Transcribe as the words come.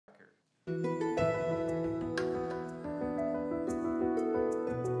Our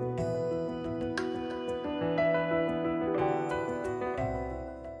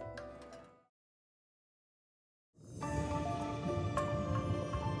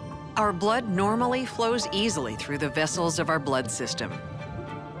blood normally flows easily through the vessels of our blood system.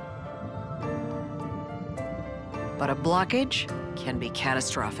 But a blockage can be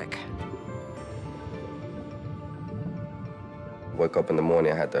catastrophic. Woke up in the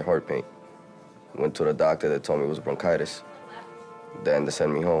morning, I had that heart pain. Went to the doctor, they told me it was bronchitis. Then they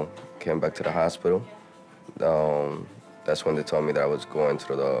sent me home. Came back to the hospital. That's when they told me that I was going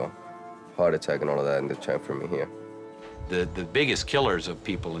through the heart attack and all of that, and they transferred me here. The biggest killers of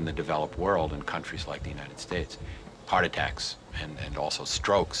people in the developed world in countries like the United States, heart attacks and also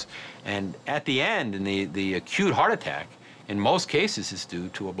strokes. And at the end, in the acute heart attack, in most cases is due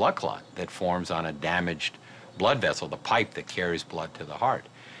to a blood clot that forms on a damaged blood vessel, the pipe that carries blood to the heart.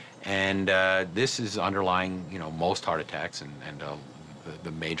 And this is underlying, most heart attacks and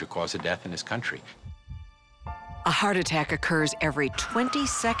the major cause of death in this country. A heart attack occurs every 20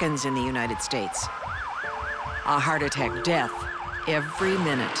 seconds in the United States. A heart attack death every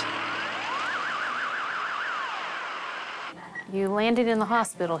minute. You landed in the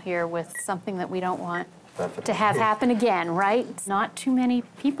hospital here with something that we don't want to have happen again, right? Not too many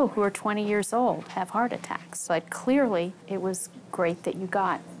people who are 20 years old have heart attacks. So clearly, it was great that you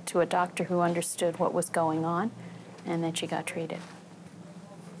got to a doctor who understood what was going on and that you got treated.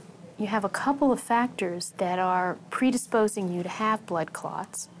 You have a couple of factors that are predisposing you to have blood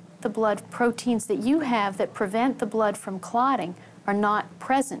clots. The blood proteins that you have that prevent the blood from clotting are not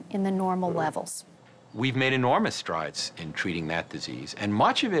present in the normal levels. We've made enormous strides in treating that disease, and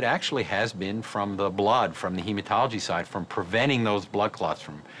much of it actually has been from the blood, from the hematology side, from preventing those blood clots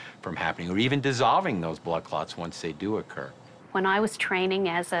from happening, or even dissolving those blood clots once they do occur. When I was training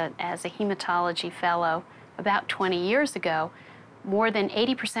as a hematology fellow about 20 years ago, more than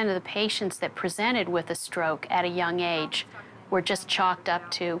 80% of the patients that presented with a stroke at a young age were just chalked up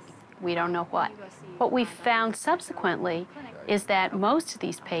to we don't know what. What we found subsequently is that most of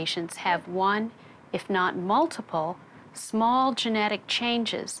these patients have one, if not multiple, small genetic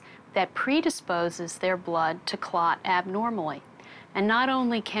changes that predisposes their blood to clot abnormally. And not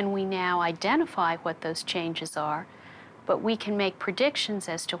only can we now identify what those changes are, but we can make predictions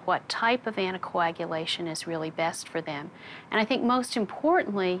as to what type of anticoagulation is really best for them. And I think most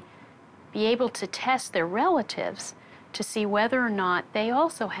importantly, be able to test their relatives to see whether or not they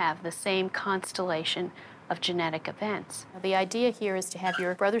also have the same constellation of genetic events. The idea here is to have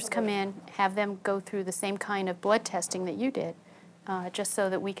your brothers come in, have them go through the same kind of blood testing that you did, just so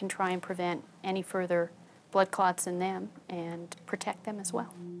that we can try and prevent any further blood clots in them and protect them as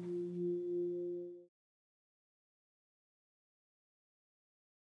well.